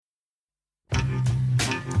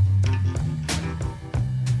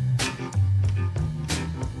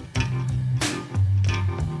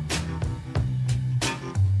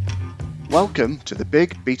Welcome to the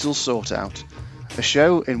Big Beatles Sort Out, a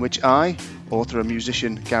show in which I, author and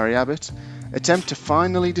musician Gary Abbott, attempt to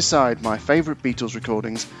finally decide my favourite Beatles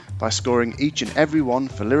recordings by scoring each and every one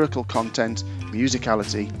for lyrical content,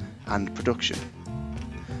 musicality and production.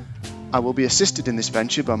 I will be assisted in this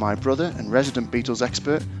venture by my brother and resident Beatles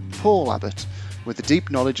expert, Paul Abbott, with a deep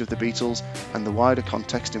knowledge of the Beatles and the wider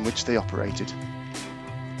context in which they operated.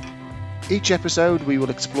 Each episode we will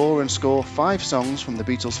explore and score 5 songs from the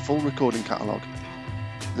Beatles' full recording catalogue.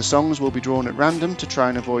 The songs will be drawn at random to try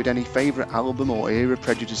and avoid any favourite album or era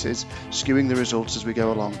prejudices skewing the results as we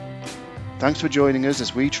go along. Thanks for joining us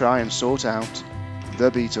as we try and sort out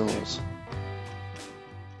the Beatles.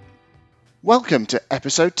 Welcome to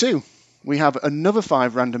episode 2. We have another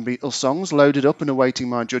 5 random Beatles songs loaded up and awaiting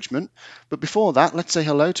my judgment, but before that let's say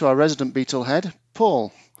hello to our resident Beatle head,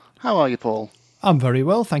 Paul. How are you, Paul? I'm very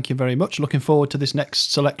well, thank you very much. Looking forward to this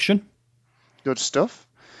next selection. Good stuff.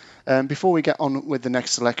 Before we get on with the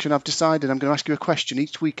next selection, I've decided I'm going to ask you a question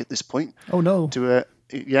each week at this point. Oh no! To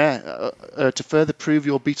further prove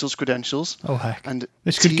your Beatles credentials. Oh heck! And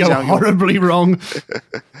this could go horribly wrong.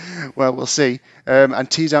 Well, we'll see. And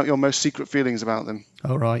tease out your most secret feelings about them.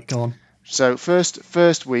 All right, go on. So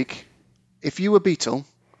first week, if you were Beatle,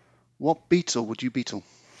 what Beatle would you Beatle?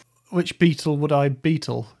 Which Beatle would I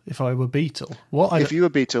Beatle if I were Beatle? If you were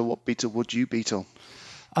Beatle, what Beatle would you Beatle?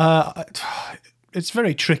 It's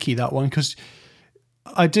very tricky, that one, because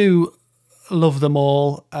I do love them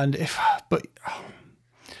all, but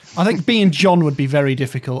I think being John would be very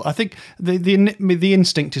difficult. I think the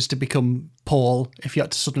instinct is to become Paul if you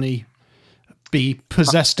had to suddenly be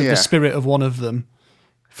possessed of the spirit of one of them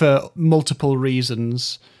for multiple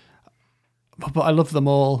reasons. But I love them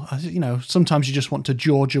all. Sometimes you just want to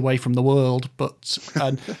George away from the world,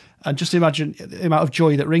 and just imagine the amount of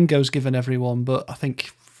joy that Ringo's given everyone. But I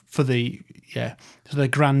think for the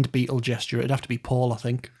grand Beatle gesture, it'd have to be Paul, I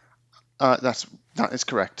think. That is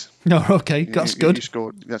correct. No, okay, that's good. You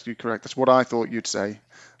scored. That's correct. That's what I thought you'd say,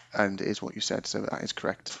 and it is what you said. So that is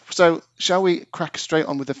correct. So shall we crack straight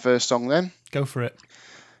on with the first song then? Go for it.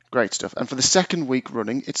 Great stuff. And for the second week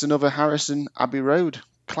running, it's another Harrison Abbey Road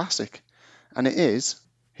classic. And it is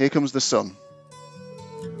Here Comes the Sun.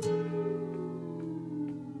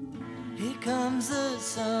 Here comes the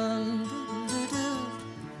sun, doo-doo-doo.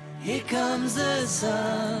 Here comes the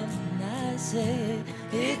sun, I say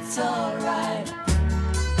it's alright.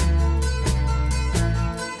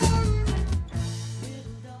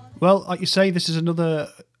 Well, like you say, this is another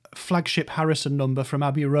flagship Harrison number from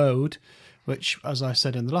Abbey Road, which, as I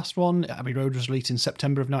said in the last one, Abbey Road was released in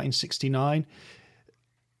September of 1969.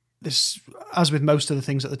 This, as with most of the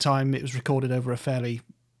things at the time, it was recorded over a fairly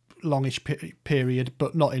longish period,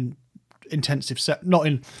 but not in not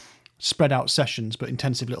in spread out sessions, but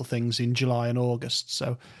intensive little things in July and August.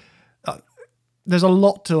 So there's a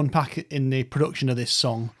lot to unpack in the production of this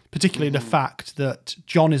song, particularly the fact that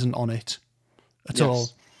John isn't on it at all,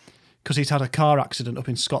 because he's had a car accident up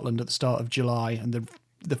in Scotland at the start of July, and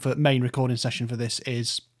the main recording session for this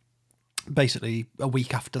is basically a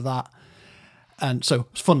week after that. And so,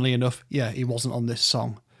 funnily enough, he wasn't on this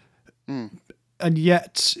song. And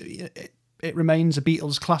yet, it remains a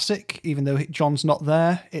Beatles classic, even though John's not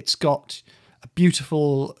there. It's got a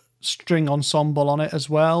beautiful string ensemble on it as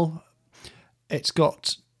well. It's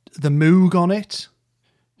got the Moog on it,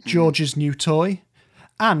 George's new toy.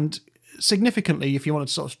 And significantly, if you want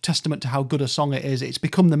a sort of testament to how good a song it is, it's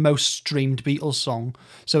become the most streamed Beatles song.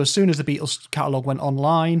 So as soon as the Beatles catalogue went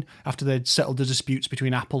online, after they'd settled the disputes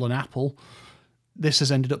between Apple and Apple, this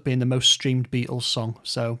has ended up being the most streamed Beatles song.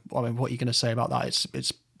 So, I mean, what are you going to say about that?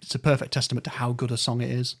 It's a perfect testament to how good a song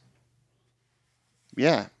it is.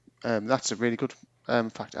 Yeah, that's a really good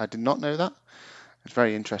fact. I did not know that. It's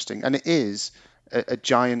very interesting. And it is a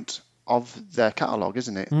giant of their catalogue,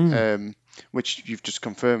 isn't it? Which you've just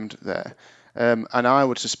confirmed there. And I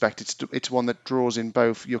would suspect it's one that draws in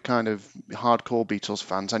both your kind of hardcore Beatles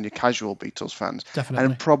fans and your casual Beatles fans. Definitely.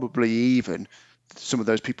 And probably even some of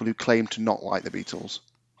those people who claim to not like the Beatles.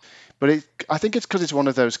 But I think it's because it's one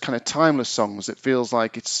of those kind of timeless songs that feels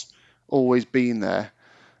like it's always been there.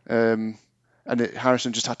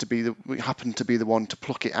 Harrison just happened to be the one to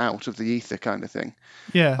pluck it out of the ether kind of thing.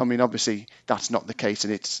 Yeah. I mean, obviously that's not the case,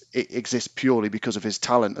 and it exists purely because of his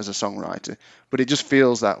talent as a songwriter. But it just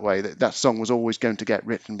feels that way, that song was always going to get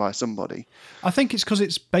written by somebody. I think it's because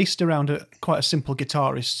it's based around quite a simple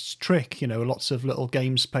guitarist's trick. Lots of little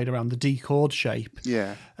games played around the D chord shape.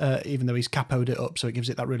 Yeah. Even though he's capoed it up, so it gives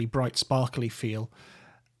it that really bright, sparkly feel.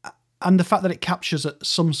 And the fact that it captures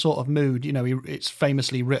some sort of mood, it's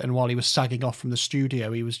famously written while he was sagging off from the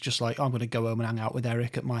studio. He was just like, I'm going to go home and hang out with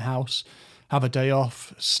Eric at my house. have a day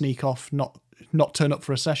off, sneak off, not turn up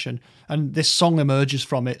for a session. And this song emerges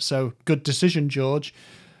from it. So good decision, George.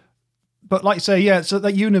 But like you say, yeah, so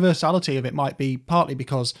that universality of it might be partly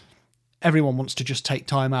because everyone wants to just take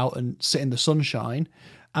time out and sit in the sunshine.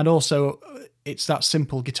 And also it's that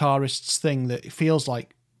simple guitarist's thing that it feels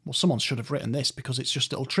like, well, someone should have written this because it's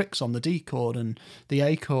just little tricks on the D chord and the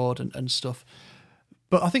A chord and stuff.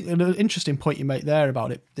 But I think an interesting point you make there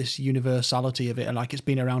about it, this universality of it, and like it's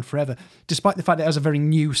been around forever, despite the fact that it has a very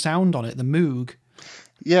new sound on it, the Moog.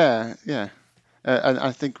 Yeah. And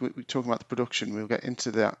I think we're talking about the production. We'll get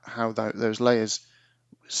into that, how those layers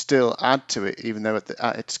still add to it, even though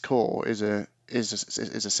at its core is a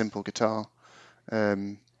simple guitar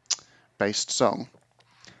based song.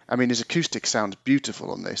 I mean, his acoustic sounds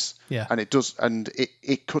beautiful on this, and it does, and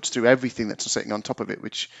it cuts through everything that's sitting on top of it,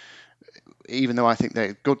 which, even though I think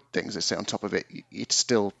they're good things that sit on top of it, it's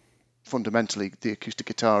still fundamentally the acoustic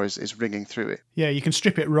guitar is ringing through it. Yeah, you can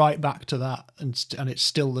strip it right back to that, and it's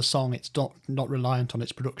still the song. It's not reliant on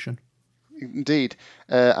its production. Indeed,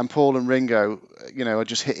 and Paul and Ringo, are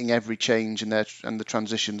just hitting every change in there and the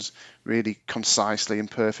transitions really concisely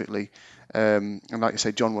and perfectly. And like I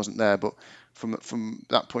say, John wasn't there, but from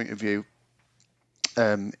that point of view,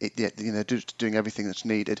 just doing everything that's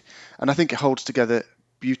needed, and I think it holds together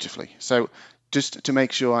beautifully. So just to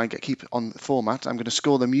make sure I keep it on the format, I'm going to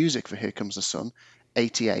score the music for Here Comes the Sun,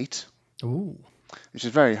 88. Ooh. Which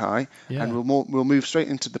is very high. Yeah. And we'll move straight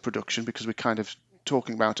into the production because we're kind of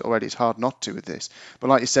talking about it already. It's hard not to with this. But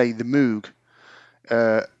like you say, the Moog,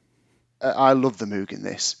 I love the Moog in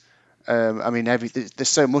this. I mean, there's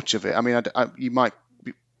so much of it. I mean, you might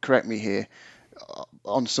correct me here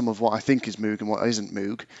on some of what I think is Moog and what isn't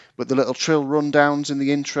Moog, but the little trill rundowns in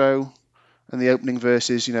the intro and the opening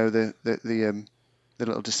verses, the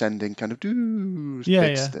little descending kind of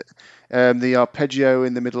bits. The arpeggio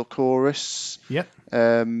in the middle chorus. Yep.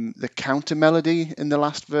 The counter melody in the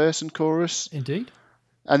last verse and chorus. Indeed.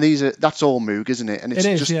 And that's all Moog, isn't it? And it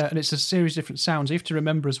is, and it's a series of different sounds. You have to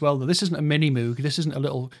remember as well that this isn't a mini Moog. This isn't a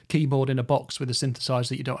little keyboard in a box with a synthesizer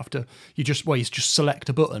that you don't have to. You just select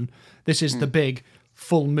a button. This is the big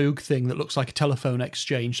full Moog thing that looks like a telephone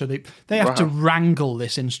exchange. So they have to wrangle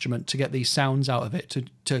this instrument to get these sounds out of it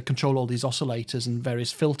to control all these oscillators and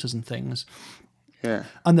various filters and things. Yeah.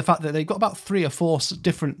 And the fact that they've got about 3 or 4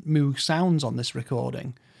 different Moog sounds on this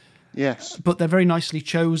recording. Yes. But they're very nicely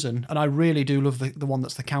chosen, and I really do love the one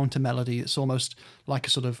that's the counter melody. It's almost like a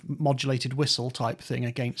sort of modulated whistle type thing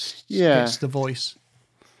against the voice.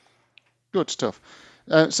 Good stuff.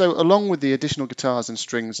 So along with the additional guitars and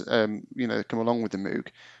strings, that come along with the Moog,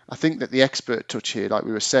 I think that the expert touch here, like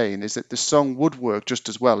we were saying, is that the song would work just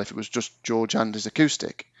as well if it was just George and his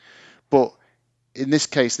acoustic. But in this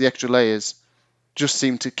case, the extra layers just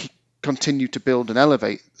seem to continue to build and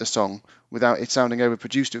elevate the song without it sounding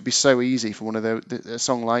overproduced. It would be so easy for one of a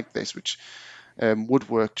song like this, which would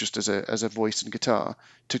work just as a voice and guitar,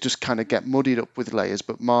 to just kind of get muddied up with layers.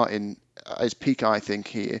 But Martin, at his peak, I think,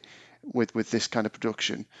 here, with this kind of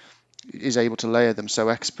production, is able to layer them so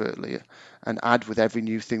expertly and add with every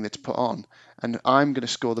new thing that's put on. And I'm going to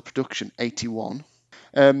score the production 81.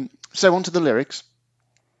 So on to the lyrics.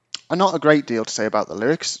 And not a great deal to say about the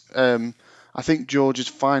lyrics. I think George has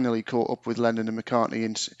finally caught up with Lennon and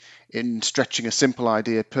McCartney in stretching a simple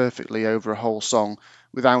idea perfectly over a whole song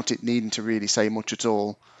without it needing to really say much at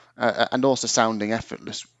all, and also sounding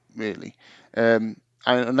effortless, really. And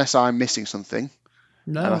unless I'm missing something,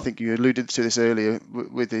 no. And I think you alluded to this earlier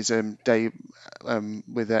with his day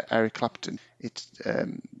with Eric Clapton. It's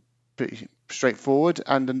pretty straightforward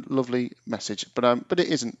and a lovely message, but it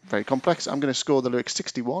isn't very complex. I'm going to score the lyrics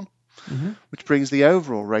 61. Mm-hmm. Which brings the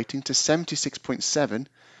overall rating to 76.7,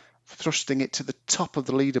 thrusting it to the top of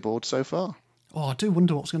the leaderboard so far. Oh, I do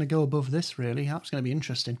wonder what's going to go above this, really. That's going to be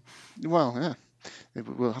interesting. Well, yeah,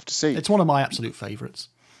 we'll have to see. It's one of my absolute favourites.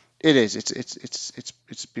 It is. It's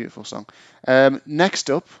a beautiful song. Next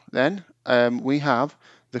up, then, we have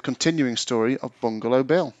the continuing story of Bungalow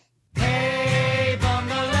Bill. Hey,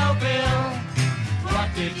 Bungalow Bill, what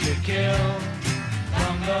did you kill?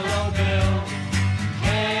 Bungalow Bill.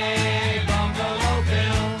 Hey, Bungalow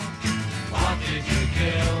Bill, what did you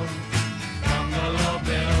kill? Bungalow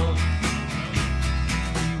Bill.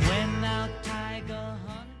 We went out tiger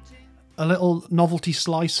hunting. A little novelty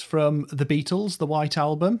slice from the Beatles, the White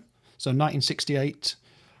Album. So 1968,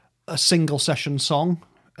 a single session song,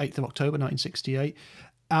 8th of October 1968.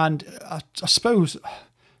 And I suppose,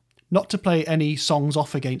 not to play any songs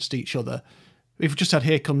off against each other, we've just had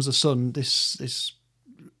Here Comes the Sun, this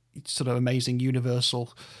sort of amazing,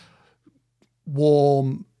 universal,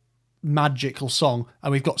 warm, magical song.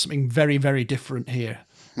 And we've got something very, very different here.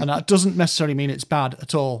 And that doesn't necessarily mean it's bad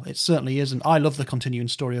at all. It certainly isn't. I love the continuing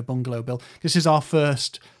story of Bungalow Bill. This is our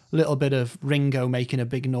first little bit of Ringo making a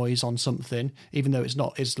big noise on something, even though it's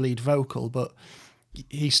not his lead vocal, but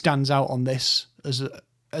he stands out on this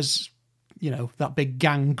as you know, that big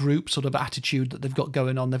gang group sort of attitude that they've got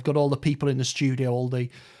going on. They've got all the people in the studio, all the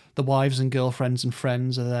wives and girlfriends and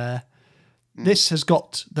friends are there. This has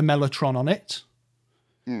got the Mellotron on it,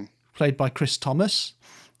 played by Chris Thomas,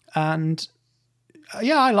 and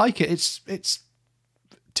yeah, I like it. It's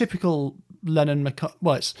typical Lennon McCartney.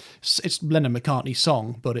 Well, it's Lennon McCartney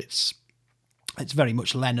song, but it's very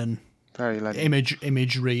much Lennon, very Lennon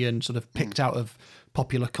imagery and sort of picked out of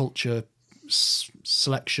popular culture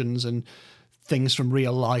selections and things from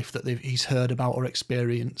real life that he's heard about or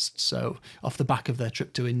experienced. So off the back of their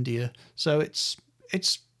trip to India, so it's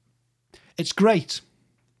great.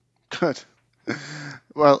 Good.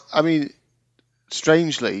 Well, I mean,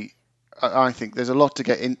 strangely, I think there's a lot to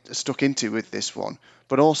get stuck into with this one,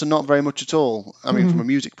 but also not very much at all. I mean, from a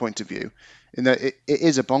music point of view, in that it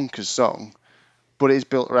is a bonkers song, but it is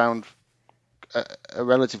built around a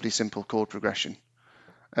relatively simple chord progression.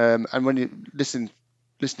 And when you listening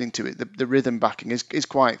to it, the rhythm backing is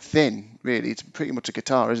quite thin, really. It's pretty much a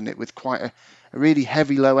guitar, isn't it, with quite a really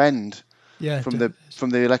heavy low end. Yeah, from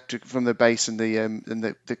the bass and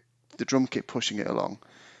the drum kit pushing it along.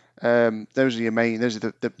 Those are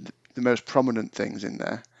the most prominent things in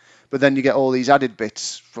there. But then you get all these added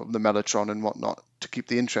bits from the Mellotron and whatnot to keep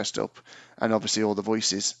the interest up, and obviously all the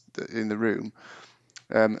voices in the room,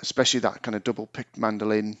 especially that kind of double picked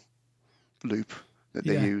mandolin loop that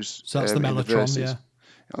they use. So that's the Mellotron,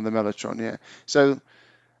 on the Mellotron, yeah. So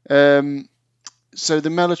the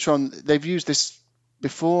Mellotron, they've used this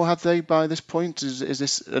before, have they, by this point? Is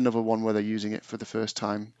this another one where they're using it for the first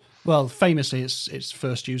time? Well, famously, it's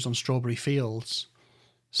first used on Strawberry Fields.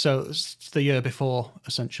 So it's the year before,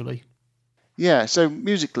 essentially. Yeah, so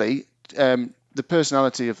musically, the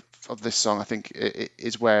personality of this song, I think,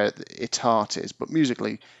 is where its heart is. But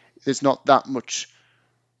musically, there's not that much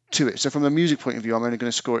to it. So from a music point of view, I'm only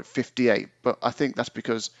going to score it 58. But I think that's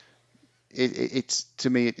because it's to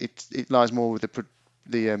me, it lies more with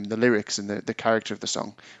the lyrics and the character of the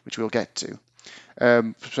song, which we'll get to.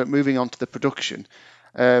 So moving on to the production,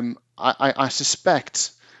 I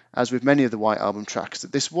suspect, as with many of the White Album tracks,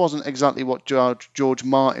 that this wasn't exactly what George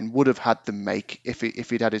Martin would have had them make if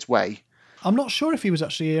he'd had his way. I'm not sure if he was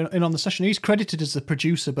actually in on the session. He's credited as the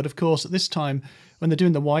producer, but of course at this time, when they're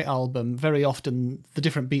doing the White Album, very often the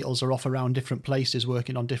different Beatles are off around different places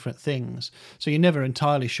working on different things. So you're never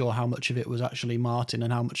entirely sure how much of it was actually Martin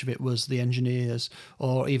and how much of it was the engineers,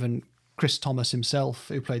 or even Chris Thomas himself,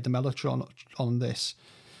 who played the Mellotron on this,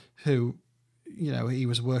 who, you know, he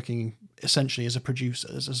was working essentially as a producer,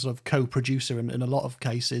 as a sort of co-producer in a lot of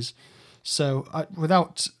cases. So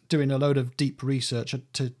without doing a load of deep research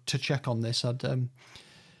to check on this, I don't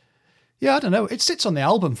know. It sits on the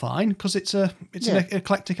album fine because it's an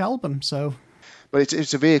eclectic album. So, but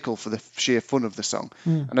it's a vehicle for the sheer fun of the song,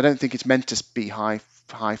 and I don't think it's meant to be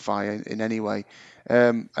hi-fi in any way.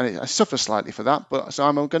 And I suffer slightly for that, but so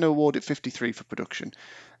I'm going to award it 53 for production,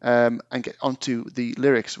 and get onto the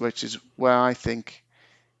lyrics, which is where I think,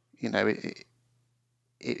 you know,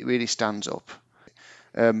 it really stands up.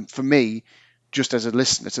 For me, just as a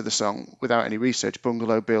listener to the song, without any research,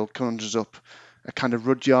 Bungalow Bill conjures up a kind of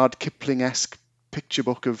Rudyard Kipling-esque picture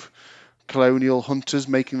book of colonial hunters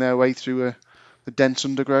making their way through the dense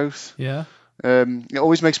undergrowth. Yeah. It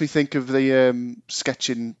always makes me think of the sketch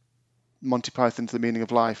in Monty Python to the Meaning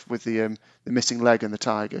of Life with the missing leg and the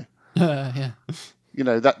tiger. Yeah. You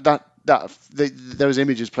know, those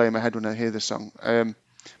images play in my head when I hear this song.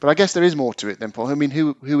 But I guess there is more to it than Paul. I mean,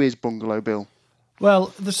 who is Bungalow Bill?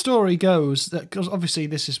 Well, the story goes that, because obviously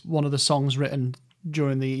this is one of the songs written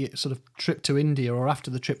during the sort of trip to India or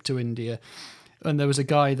after the trip to India, and there was a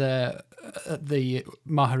guy there at the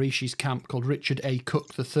Maharishi's camp called Richard A.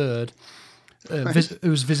 Cook III,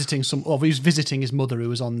 who was visiting he was visiting his mother, who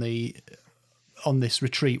was on this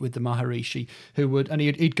retreat with the Maharishi,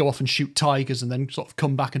 he'd go off and shoot tigers and then sort of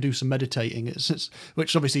come back and do some meditating,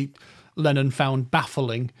 which obviously Lennon found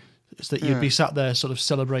baffling. Is that you'd be sat there sort of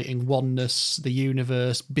celebrating oneness, the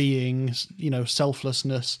universe, being, you know,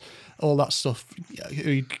 selflessness, all that stuff.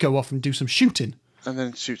 You'd go off and do some shooting. And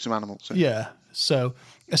then shoot some animals. Yeah. So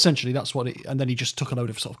essentially that's what and then he just took a load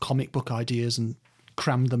of sort of comic book ideas and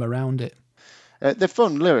crammed them around it. They're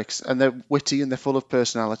fun lyrics and they're witty and they're full of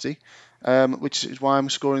personality, which is why I'm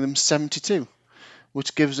scoring them 72,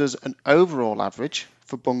 which gives us an overall average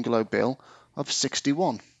for Bungalow Bill of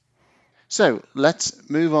 61. So let's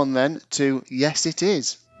move on then to Yes It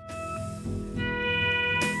Is.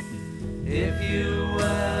 If you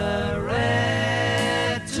were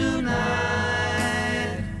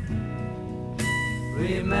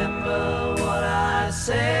remember what I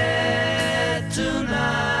said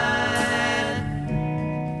tonight.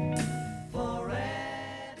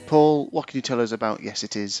 Paul, what can you tell us about Yes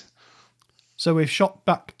It Is? So we've shot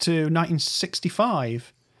back to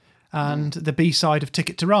 1965 and the B-side of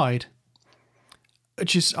Ticket to Ride,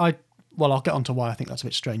 which is, I'll get on to why I think that's a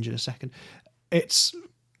bit strange in a second. It's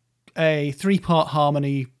a 3-part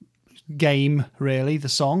harmony game, really, the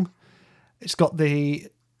song. It's got the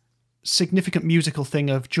significant musical thing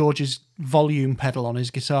of George's volume pedal on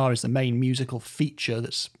his guitar is the main musical feature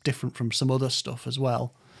that's different from some other stuff as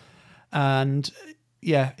well. And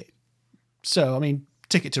yeah, so I mean,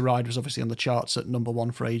 Ticket to Ride was obviously on the charts at number 1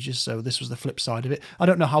 for ages, so this was the flip side of it. I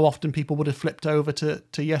don't know how often people would have flipped over to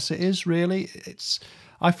Yes It Is, really.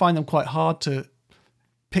 I find them quite hard to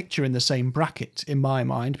picture in the same bracket in my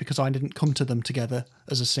mind because I didn't come to them together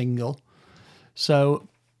as a single. So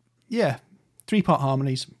yeah, 3-part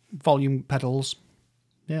harmonies, volume pedals.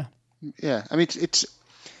 Yeah. Yeah, I mean, it's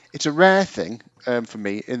a rare thing for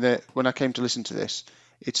me in that when I came to listen to this,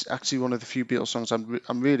 it's actually one of the few Beatles songs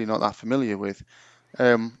I'm really not that familiar with.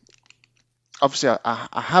 Obviously, I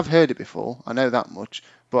have heard it before, I know that much,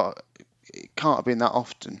 but it can't have been that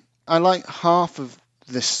often. I like half of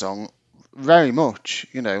this song very much,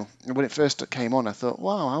 you know. When it first came on, I thought,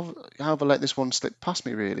 wow, how have I let this one slip past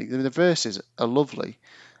me, really? The verses are lovely.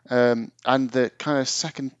 And the kind of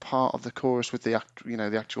second part of the chorus with the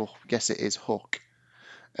actual Yes It Is hook.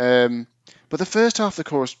 But the first half of the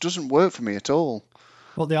chorus doesn't work for me at all.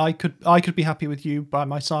 Well, the I could be happy with you by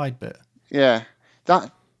my side bit. Yeah,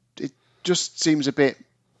 it just seems a bit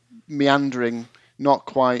meandering, not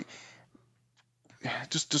quite.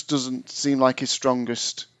 Just doesn't seem like his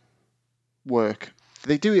strongest work.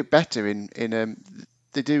 They do it better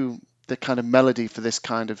they do the kind of melody for this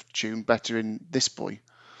kind of tune better in This Boy.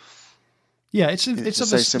 Yeah, it's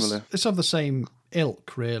similar. It's of the same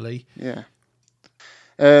ilk, really. Yeah.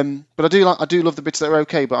 But I do love the bits that are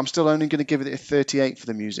okay, but I'm still only going to give it a 38 for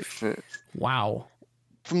the music. Wow.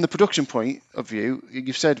 From the production point of view,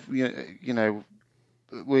 you've said you know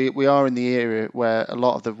we are in the era where a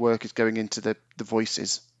lot of the work is going into the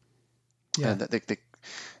voices. Yeah.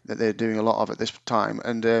 That they're doing a lot of at this time,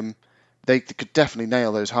 and they could definitely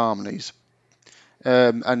nail those harmonies.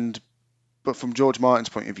 But from George Martin's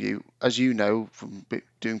point of view, as you know from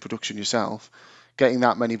doing production yourself, getting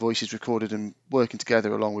that many voices recorded and working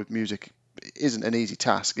together along with music isn't an easy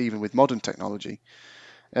task, even with modern technology.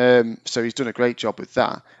 So he's done a great job with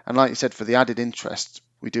that. And like you said, for the added interest,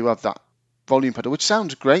 we do have that volume pedal, which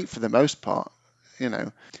sounds great for the most part, you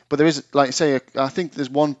know. But there is, like you say, I think there's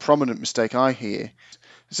one prominent mistake I hear.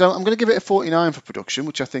 So I'm going to give it a 49 for production,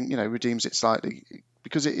 which I think, you know, redeems it slightly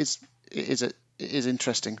because it is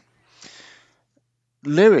interesting.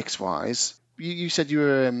 Lyrics-wise, you said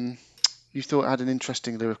you thought it had an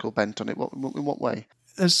interesting lyrical bent on it. In what way?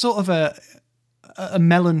 There's sort of a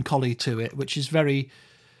melancholy to it, which is very,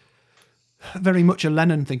 very much a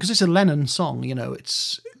Lennon thing because it's a Lennon song. You know,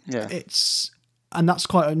 and that's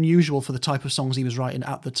quite unusual for the type of songs he was writing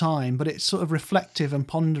at the time. But it's sort of reflective and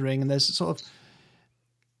pondering, and there's sort of.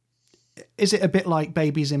 Is it a bit like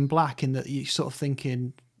Babies in Black in that you're sort of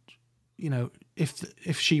thinking, you know,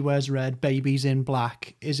 if she wears red, baby's in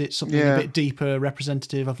black, is it something a bit deeper,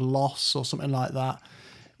 representative of loss or something like that?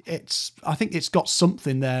 I think it's got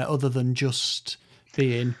something there other than just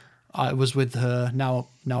being, I was with her, now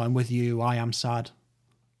I'm with you, I am sad.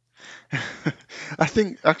 I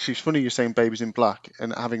think, actually, it's funny you're saying Babies in Black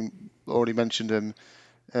and having already mentioned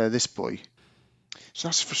This Boy. So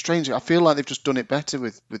that's strange. I feel like they've just done it better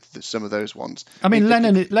with some of those ones. I mean,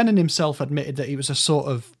 Lennon himself admitted that he was a sort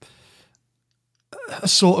of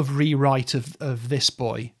rewrite of This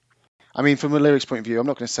Boy. I mean, from a lyrics point of view, I'm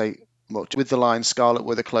not going to say much. With the line "Scarlet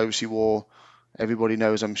were the clothes she wore," everybody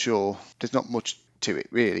knows, I'm sure. There's not much to it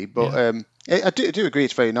really, but I do agree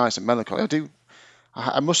it's very nice and melancholy.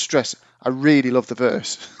 I must stress, I really love the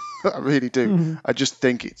verse. I really do. Mm-hmm. I just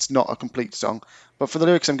think it's not a complete song. But for the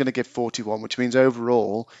lyrics, I'm going to give 41, which means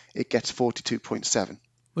overall it gets 42.7.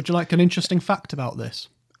 Would you like an interesting fact about this?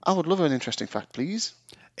 I would love an interesting fact, please.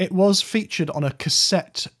 It was featured on a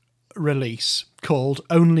cassette release called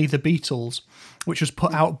Only the Beatles, which was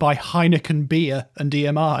put out by Heineken Beer and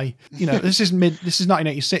EMI. You know, this is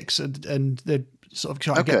 1986, and they're sort of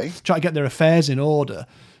trying to get their affairs in order.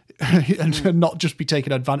 And not just be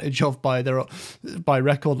taken advantage of by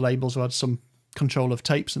record labels who had some control of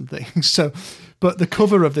tapes and things. So, but the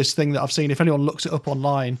cover of this thing that I've seen, if anyone looks it up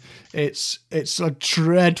online, it's a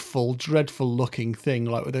dreadful looking thing,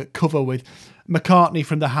 like with a cover with McCartney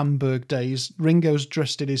from the Hamburg days. Ringo's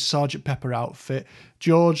dressed in his Sgt. Pepper outfit.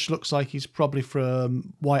 George looks like he's probably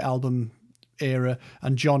from White Album era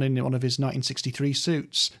and John in one of his 1963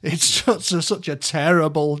 suits. It's such a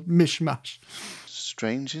terrible mishmash.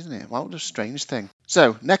 Strange, isn't it? What a strange thing.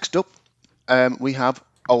 So, next up, we have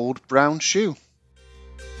Old Brown Shoe.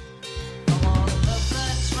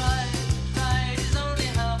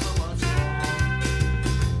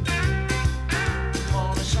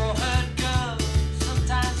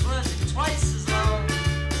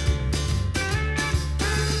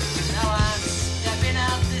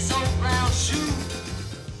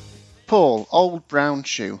 Paul, Old Brown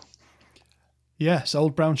Shoe. Yes,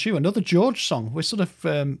 Old Brown Shoe, another George song. We're sort of,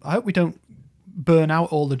 I hope we don't burn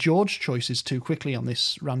out all the George choices too quickly on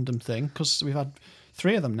this random thing, because we've had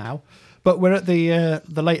 3 of them now. But we're at the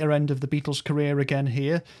later end of the Beatles' career again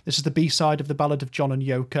here. This is the B-side of the Ballad of John and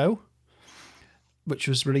Yoko, which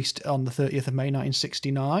was released on the 30th of May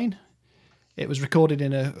 1969. It was recorded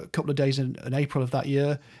in a couple of days in April of that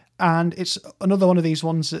year. And it's another one of these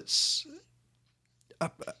ones that's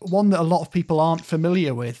one that a lot of people aren't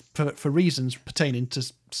familiar with for reasons pertaining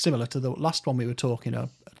to similar to the last one we were talking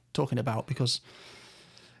about, because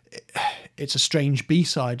it's a strange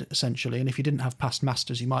B-side essentially, and if you didn't have past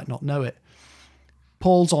masters you might not know it.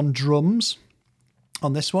 Paul's on drums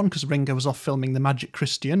on this one because Ringo was off filming The Magic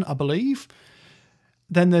Christian, I believe.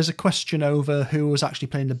 Then there's a question over who was actually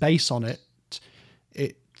playing the bass on it.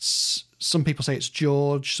 It's some people say it's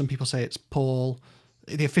George, some people say it's Paul.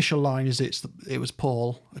 The official line is it was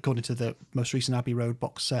Paul, according to the most recent Abbey Road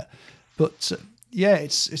box set. But yeah,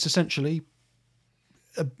 it's essentially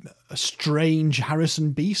a strange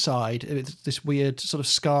Harrison B-side. It's this weird sort of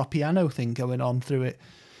ska piano thing going on through it.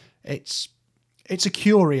 It's a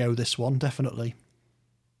curio, this one, definitely.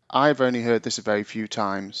 I've only heard this a very few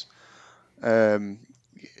times. And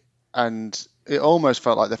it almost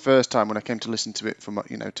felt like the first time when I came to listen to it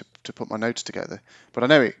to put my notes together. But I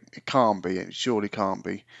know it can't be. It surely can't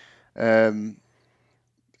be. And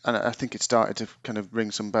I think it started to kind of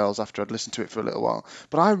ring some bells after I'd listened to it for a little while.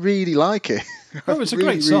 But I really like it. Oh, it's a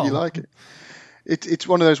great song. I really like it. It's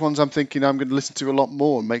one of those ones I'm thinking I'm going to listen to a lot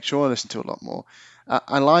more and make sure I listen to a lot more.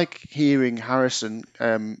 I like hearing Harrison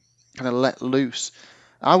kind of let loose.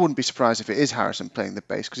 I wouldn't be surprised if it is Harrison playing the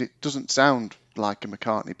bass, because it doesn't sound like a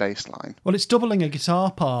McCartney bass line. Well, it's doubling a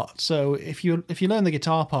guitar part, so if you learn the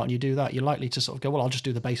guitar part and you do that, you're likely to sort of go, well, I'll just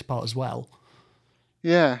do the bass part as well.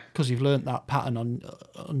 Yeah. Because you've learnt that pattern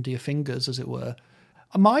under your fingers, as it were.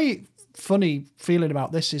 My funny feeling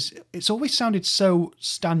about this is it's always sounded so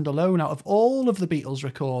standalone out of all of the Beatles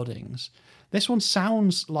recordings. This one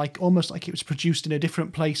sounds almost like it was produced in a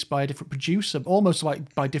different place by a different producer, almost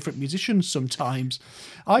like by different musicians sometimes.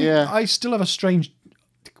 I still have a strange...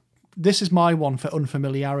 This is my one for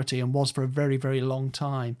unfamiliarity, and was for a very, very long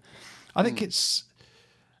time. I think it's...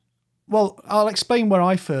 Well, I'll explain where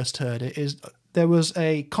I first heard it. Is there was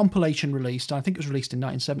a compilation released, I think it was released in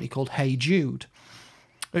 1970, called Hey Jude,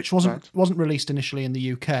 which wasn't released initially in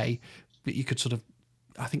the UK, but you could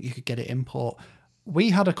I think you could get it import.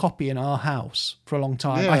 We had a copy in our house for a long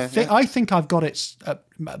time. Yeah, I think I've got it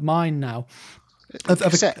at mine now. Of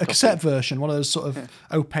a cassette version, one of those sort of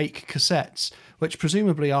opaque cassettes, which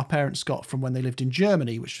presumably our parents got from when they lived in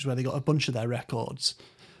Germany, which is where they got a bunch of their records.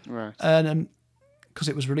 Right. And because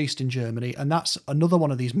it was released in Germany, and that's another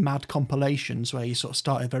one of these mad compilations where you sort of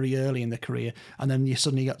started very early in the career, and then you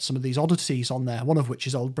suddenly got some of these oddities on there, one of which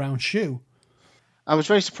is Old Brown Shoe. I was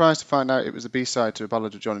very surprised to find out it was a B-side to A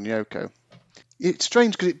Ballad of John and Yoko. It's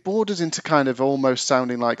strange because it borders into kind of almost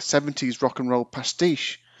sounding like 70s rock and roll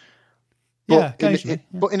pastiche. But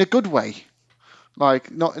but in a good way.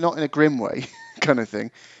 Like, not in a grim way kind of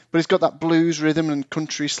thing. But it's got that blues rhythm and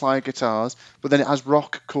country slide guitars, but then it has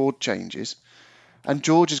rock chord changes. And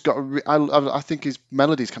George has got I think his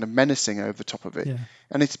melody's kind of menacing over the top of it. Yeah.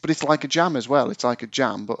 And it's like a jam as well. It's like a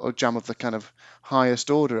jam, but a jam of the kind of highest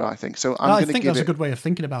order, I think. So I think that's a good way of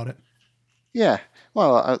thinking about it. Yeah,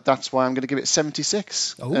 well, that's why I'm going to give it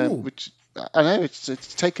 76. Which I know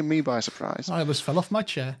it's taken me by surprise. I almost fell off my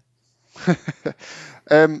chair.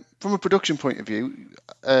 From a production point of view,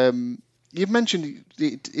 you've mentioned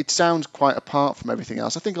it sounds quite apart from everything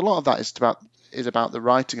else. I think a lot of that is about the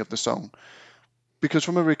writing of the song, because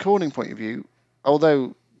from a recording point of view,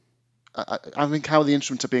 although I think how the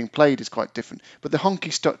instruments are being played is quite different, but the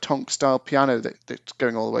honky-tonk style piano that's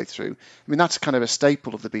going all the way through, I mean, that's kind of a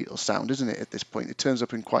staple of the Beatles sound, isn't it, at this point? It turns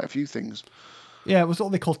up in quite a few things. Yeah, it was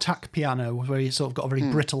what they call tack piano, where you sort of got a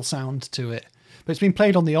very brittle sound to it. But it's been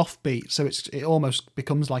played on the offbeat, so it almost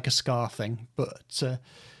becomes like a ska thing. But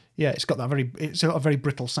it's got a very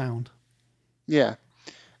brittle sound. Yeah.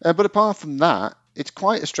 But apart from that, it's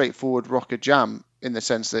quite a straightforward rocker jam in the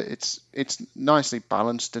sense that it's nicely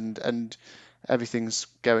balanced and everything's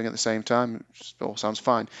going at the same time. It just all sounds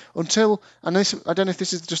fine. Until, and this, I don't know if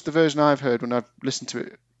this is just the version I've heard when I've listened to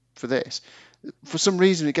it for this. For some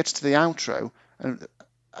reason, it gets to the outro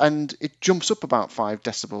and it jumps up about 5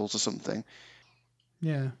 decibels or something.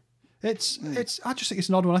 Yeah. It's I just think it's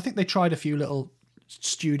an odd one. I think they tried a few little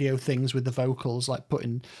studio things with the vocals, like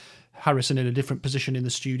putting Harrison in a different position in the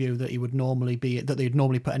studio that he would normally be at, that they'd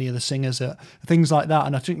normally put any of the singers at, things like that.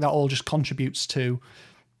 And I think that all just contributes to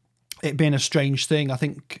it being a strange thing. I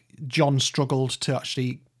think John struggled to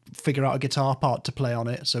actually figure out a guitar part to play on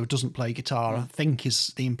it, so doesn't play guitar, I think is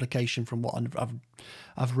the implication from what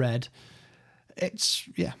I've read. It's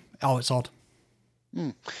odd.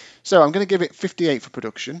 So I'm going to give it 58 for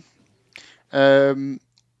production.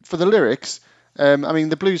 For the lyrics, I mean,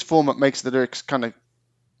 the blues format makes the lyrics kind of,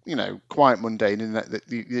 quite mundane in that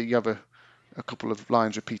you have a couple of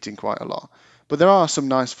lines repeating quite a lot. But there are some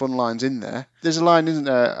nice fun lines in there. There's a line, isn't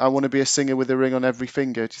there? I want to be a singer with a ring on every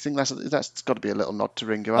finger. Do you think that's got to be a little nod to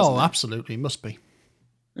Ringo, hasn't it? Absolutely, must be.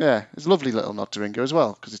 Yeah, it's a lovely little nod to Ringo as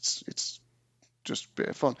well, because it's just a bit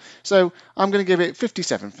of fun. So I'm going to give it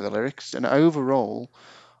 57 for the lyrics, an overall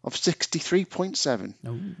of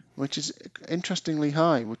 63.7, which is interestingly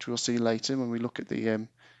high, which we'll see later when we look at the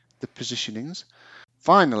positionings.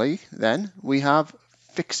 Finally, then, we have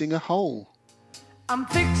Fixing a Hole. I'm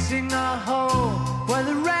fixing a hole where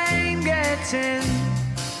the rain gets in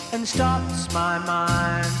and stops my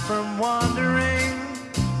mind from wandering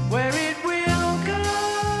where it will go.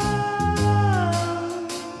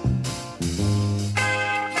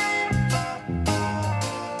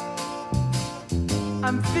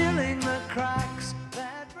 I'm filling the cracks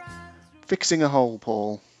that ran through. Fixing a Hole,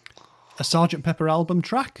 Paul. A Sgt. Pepper album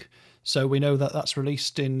track. So we know that that's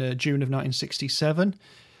released in June of 1967.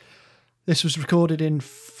 This was recorded in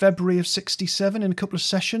February of 67 in a couple of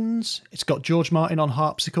sessions. It's got George Martin on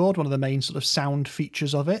harpsichord, one of the main sort of sound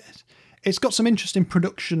features of it. It's got some interesting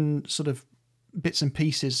production sort of bits and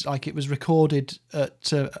pieces, like it was recorded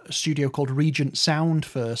at a studio called Regent Sound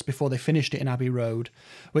first before they finished it in Abbey Road,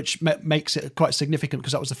 which makes it quite significant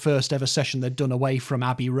because that was the first ever session they'd done away from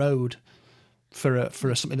Abbey Road for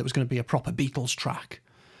something that was going to be a proper Beatles track.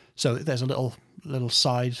 So there's a little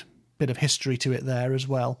side bit of history to it there as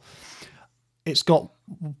well. It's got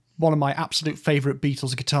one of my absolute favourite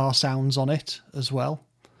Beatles guitar sounds on it as well.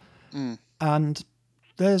 And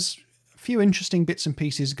there's a few interesting bits and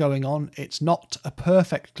pieces going on. It's not a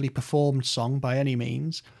perfectly performed song by any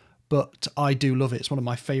means, but I do love it. It's one of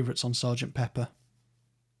my favourites on Sgt. Pepper.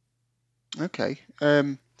 Okay.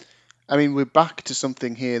 I mean, we're back to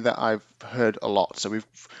something here that I've heard a lot. So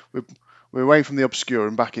we're away from the obscure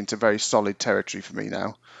and back into very solid territory for me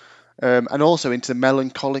now. And also into the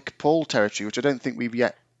melancholic Paul territory, which I don't think we've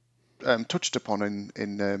yet touched upon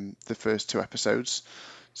in the first 2 episodes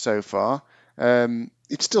so far.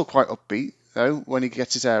 It's still quite upbeat, though. When he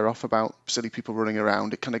gets his air off about silly people running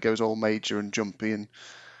around, it kind of goes all major and jumpy, and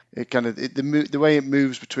it kind of the way it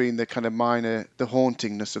moves between the kind of minor, the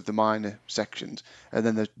hauntingness of the minor sections, and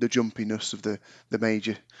then the jumpiness of the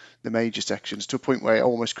major sections, to a point where it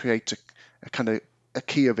almost creates a kind of a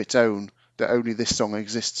key of its own that only this song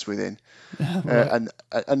exists within. Right.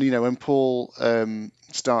 And when Paul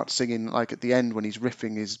starts singing, like at the end when he's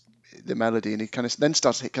riffing the melody, and he kind of then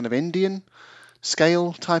starts to hit kind of Indian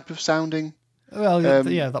scale type of sounding. Well,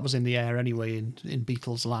 that was in the air anyway in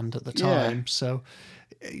Beatles land at the time. Yeah. So,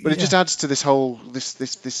 but it just adds to this whole this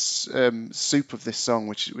soup of this song,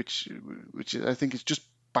 which I think is just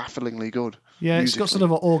bafflingly good. Yeah, it's got sort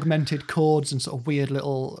of augmented chords and sort of weird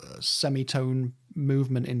little semitone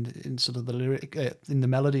movement in sort of the lyric in the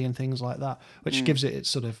melody and things like that, which gives it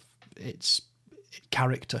its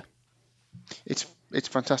character. It's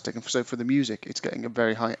fantastic, and so for the music, it's getting a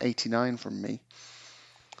very high 89 from me.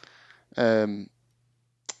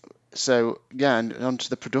 So yeah, and onto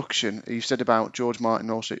the production. You said about George Martin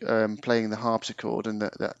also playing the harpsichord and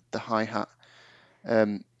the hi-hat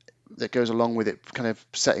that goes along with it, kind of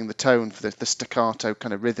setting the tone for the staccato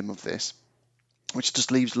kind of rhythm of this, which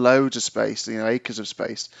just leaves loads of space, acres of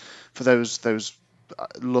space for those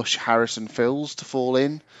lush Harrison fills to fall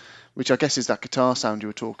in, which I guess is that guitar sound you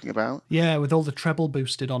were talking about. Yeah, with all the treble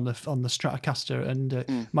boosted on the Stratocaster, and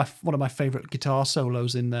one of my favourite guitar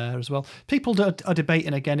solos in there as well. People are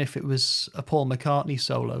debating again if it was a Paul McCartney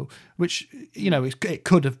solo, which it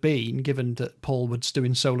could have been, given that Paul was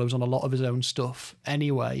doing solos on a lot of his own stuff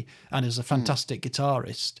anyway, and is a fantastic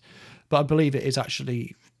guitarist. But I believe it is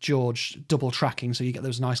actually George double tracking, so you get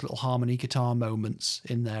those nice little harmony guitar moments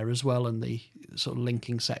in there as well, and the sort of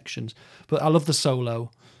linking sections. But I love the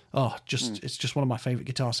solo. Oh, it's just one of my favourite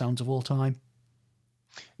guitar sounds of all time.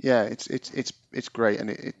 Yeah, it's great, and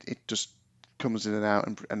it just comes in and out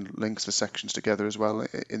and links the sections together as well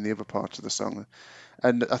in the other parts of the song.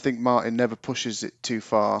 And I think Martin never pushes it too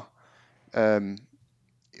far with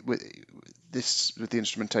the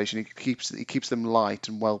instrumentation. He keeps them light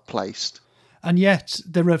and well placed. And yet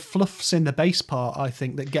there are fluffs in the bass part, I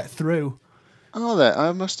think, that get through. Are there?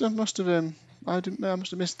 I must have missed them.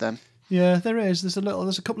 Yeah, there is. There's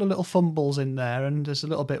a couple of little fumbles in there, and there's a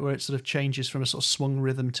little bit where it sort of changes from a sort of swung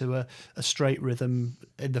rhythm to a straight rhythm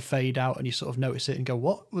in the fade out, and you sort of notice it and go,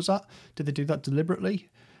 "What was that? Did they do that deliberately?"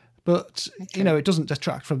 But it doesn't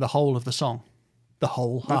detract from the whole of the song. The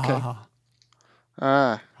whole,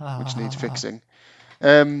 Which needs fixing.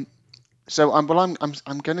 So I'm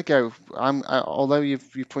going to go. Although you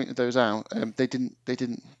pointed those out, they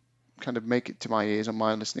didn't kind of make it to my ears on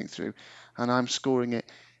my listening through, and I'm scoring it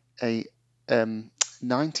a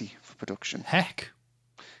 90 for production. Heck,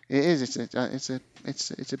 it is. It's a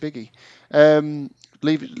biggie.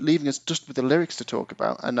 Leaving us just with the lyrics to talk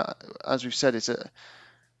about, and as we've said, it's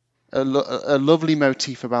a lovely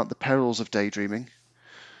motif about the perils of daydreaming,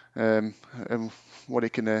 and what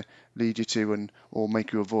it can lead you to or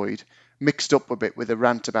make you avoid, mixed up a bit with a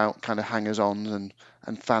rant about kind of hangers-on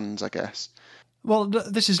and fans, I guess. Well,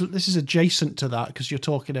 this is adjacent to that, because you're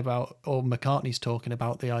talking about, or McCartney's talking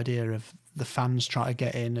about, the idea of the fans trying to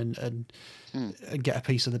get in and get a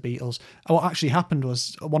piece of the Beatles. And what actually happened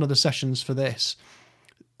was, one of the sessions for this,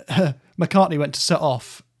 McCartney went to set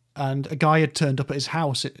off, and a guy had turned up at his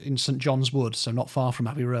house in St John's Wood, so not far from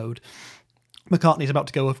Abbey Road. McCartney's about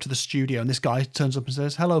to go up to the studio, and this guy turns up and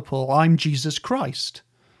says, "Hello, Paul, I'm Jesus Christ."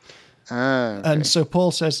 Okay. And so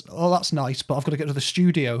Paul says, "Oh, that's nice, but I've got to get to the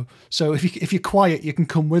studio. So if you're quiet, you can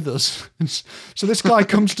come with us." And so this guy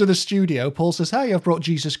comes to the studio. Paul says, "Hey, I've brought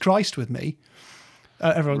Jesus Christ with me."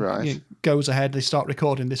 Everyone goes ahead. They start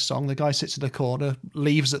recording this song. The guy sits in the corner,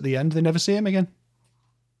 leaves at the end. They never see him again.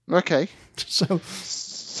 Okay.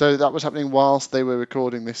 So that was happening whilst they were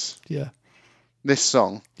recording this. Yeah. This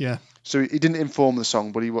song. Yeah. So he didn't inform the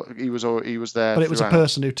song, but he was there. But it was a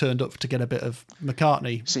person who turned up to get a bit of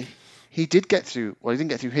McCartney. See, he did get through. Well, he didn't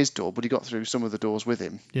get through his door, but he got through some of the doors with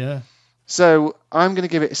him. Yeah. So I'm going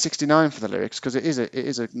to give it a 69 for the lyrics, because it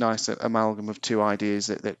is a nice amalgam of two ideas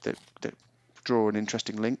that draw an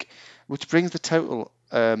interesting link, which brings the total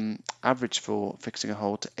average for Fixing a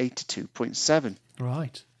Hole to 82.7.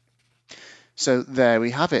 Right. So there we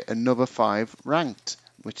have it, another 5 ranked,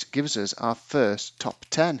 which gives us our first top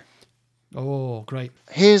 10. Oh, great.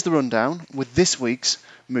 Here's the rundown with this week's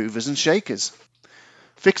movers and shakers.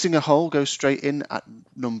 Fixing a Hole goes straight in at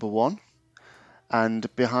number 1,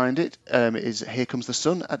 and behind it is Here Comes the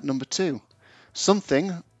Sun at number 2.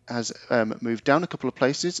 Something has moved down a couple of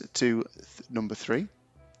places to number 3.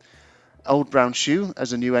 Old Brown Shoe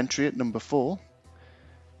as a new entry at number 4.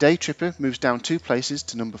 Day Tripper moves down 2 places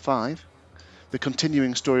to number 5. The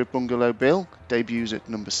Continuing Story of Bungalow Bill debuts at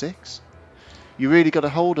number 6. You Really Got a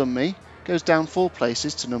Hold on Me goes down 4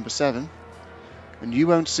 places to number 7. And You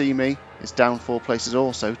Won't See Me is down 4 places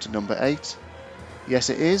also to number 8. Yes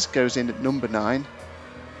It Is goes in at number 9.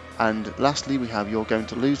 And lastly we have You're Going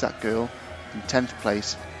to Lose That Girl in 10th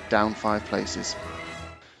place, down 5 places.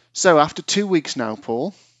 So after 2 weeks now,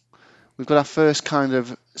 Paul, we've got our first kind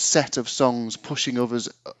of set of songs pushing others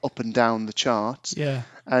up and down the charts. Yeah.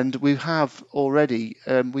 And we have already,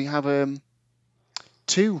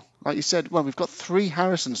 two, like you said, well, we've got 3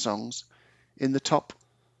 Harrison songs in the top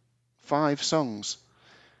 5 songs,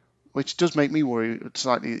 which does make me worry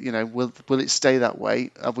slightly. Will it stay that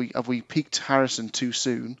way? Have we peaked Harrison too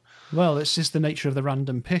soon? Well, it's just the nature of the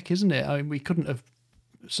random pick, isn't it? I mean, we couldn't have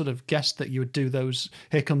sort of guessed that you would do those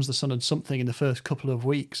Here Comes the Sun and Something in the first couple of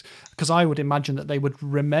weeks, because I would imagine that they would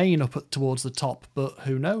remain up towards the top, but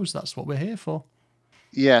who knows? That's what we're here for.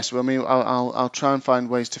 Yes, well, I mean, I'll try and find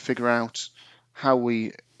ways to figure out how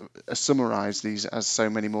we summarise these as so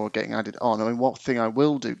many more are getting added on. I mean, one thing I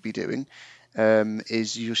will be doing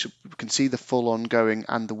is you can see the full ongoing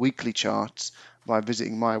and the weekly charts by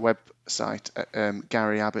visiting my website at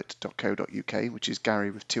garyabbott.co.uk, which is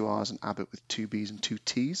Gary with 2 R's and Abbott with 2 B's and 2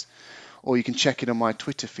 T's. Or you can check it on my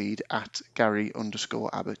Twitter feed at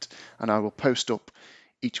Gary_Abbott, and I will post up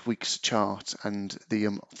each week's chart and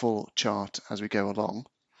the full chart as we go along.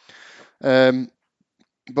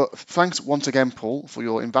 But thanks once again, Paul, for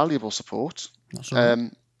your invaluable support. That's all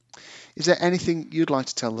right. Is there anything you'd like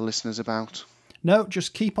to tell the listeners about? No,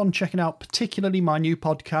 just keep on checking out particularly my new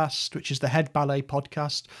podcast, which is the Head Ballet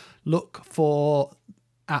Podcast. Look for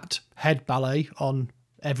at Head Ballet on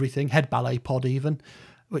everything, Head Ballet Pod even,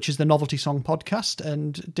 which is the Novelty Song Podcast,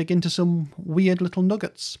 and dig into some weird little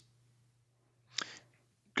nuggets.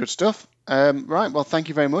 Good stuff. Right, well, thank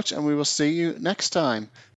you very much, and we will see you next time.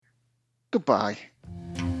 Goodbye.